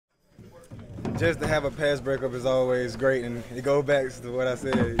just to have a pass breakup is always great, and it goes back to what I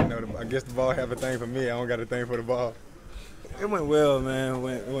said. You know, I guess the ball have a thing for me. I don't got a thing for the ball. It went well, man.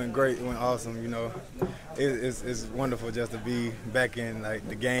 It went great. It went awesome. You know, it's wonderful just to be back in like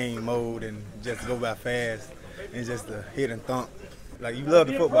the game mode and just to go by fast and just to hit and thump. Like you love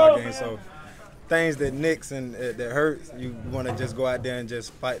the football game, so things that nicks and that hurts, you want to just go out there and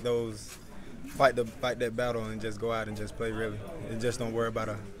just fight that battle and just go out and just play really, and just don't worry about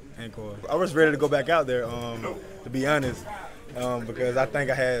a ankle. I was ready to go back out there, to be honest, because I think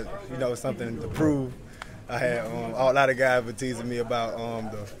I had something to prove. I had a lot of guys were teasing me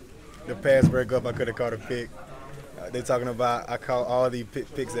about the pass breakup. I could have caught a pick. They're talking about I caught all these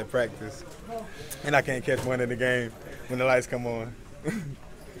picks at practice, and I can't catch one in the game when the lights come on.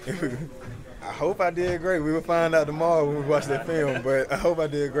 I hope I did great. We will find out tomorrow when we watch that film, but I hope I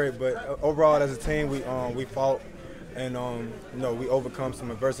did great. But overall, as a team, we fought and we overcome some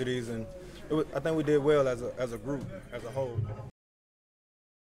adversities, and I think we did well as a group, as a whole.